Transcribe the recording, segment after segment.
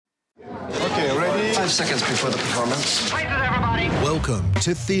Okay, ready? 5 seconds before the performance. Places, everybody. Welcome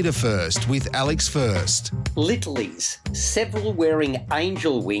to Theatre First with Alex First. Littlies, several wearing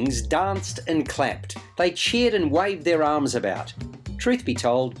angel wings, danced and clapped. They cheered and waved their arms about. Truth be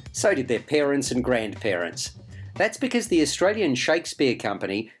told, so did their parents and grandparents. That's because the Australian Shakespeare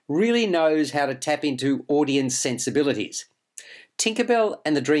Company really knows how to tap into audience sensibilities. Tinkerbell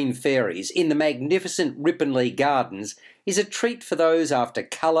and the Dream Fairies in the magnificent Ripponlea Gardens is a treat for those after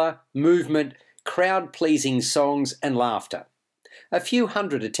colour, movement, crowd-pleasing songs and laughter. A few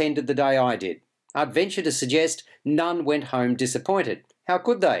hundred attended the day I did. I'd venture to suggest none went home disappointed. How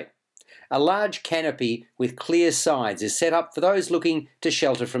could they? A large canopy with clear sides is set up for those looking to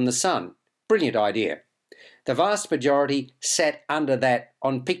shelter from the sun. Brilliant idea. The vast majority sat under that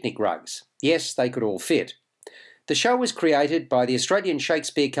on picnic rugs. Yes, they could all fit. The show was created by the Australian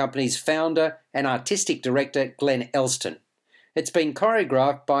Shakespeare Company's founder and artistic director Glenn Elston. It's been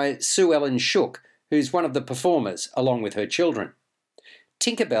choreographed by Sue Ellen Shook, who's one of the performers, along with her children.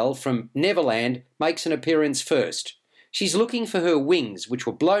 Tinkerbell from Neverland makes an appearance first. She's looking for her wings, which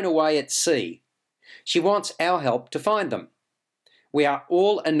were blown away at sea. She wants our help to find them. We are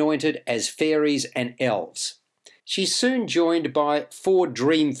all anointed as fairies and elves. She's soon joined by 4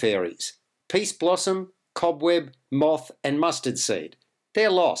 dream fairies: Peace Blossom, Cobweb, Moth and Mustard Seed.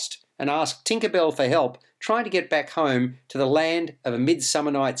 They're lost and ask Tinkerbell for help trying to get back home to the land of A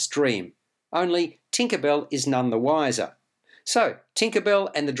Midsummer Night's Dream. Only Tinkerbell is none the wiser. So, Tinkerbell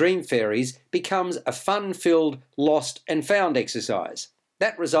and the Dream Fairies becomes a fun-filled lost and found exercise.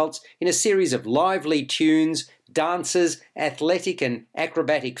 That results in a series of lively tunes, dances, athletic and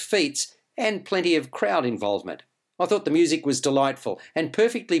acrobatic feats, and plenty of crowd involvement. I thought the music was delightful and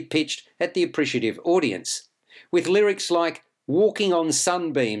perfectly pitched at the appreciative audience. With lyrics like "walking on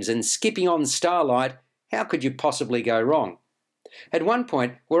sunbeams and skipping on starlight, how could you possibly go wrong?" At one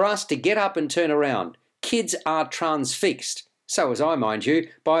point, we're asked to get up and turn around. Kids are transfixed, so was I, mind you,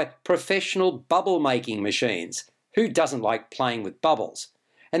 by professional bubble-making machines. Who doesn't like playing with bubbles?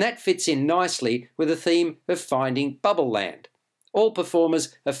 And that fits in nicely with the theme of finding Bubble Land. All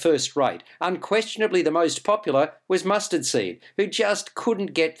performers are first-rate. Unquestionably the most popular was Mustard Seed, who just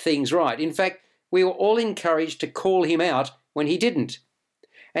couldn't get things right. In fact, we were all encouraged to call him out when he didn't.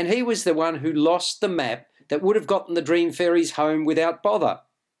 And he was the one who lost the map that would have gotten the Dream Fairies home without bother.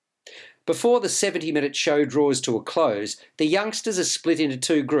 Before the 70-minute show draws to a close, the youngsters are split into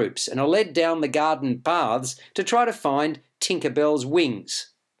 2 groups and are led down the garden paths to try to find Tinkerbell's wings.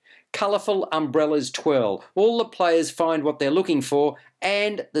 Colourful umbrellas twirl, all the players find what they're looking for,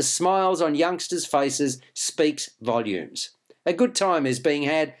 and the smiles on youngsters' faces speaks volumes. A good time is being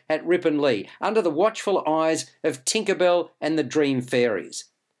had at Ripponlea, under the watchful eyes of Tinkerbell and the Dream Fairies.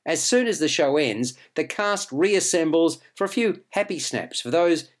 As soon as the show ends, the cast reassembles for a few happy snaps for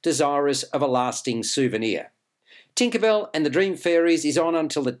those desirous of a lasting souvenir. Tinkerbell and the Dream Fairies is on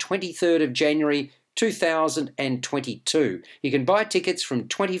until the 23rd of January 2022. You can buy tickets from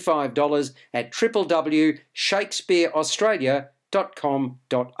 $25 at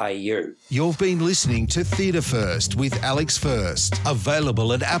www.shakespeareaustralia.com.au. You've been listening to Theatre First with Alex First.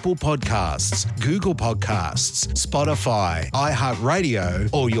 Available at Apple Podcasts, Google Podcasts, Spotify, iHeartRadio,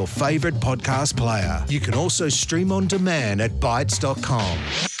 or your favourite podcast player. You can also stream on demand at Bytes.com.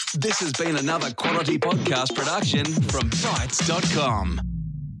 This has been another quality podcast production from Bytes.com.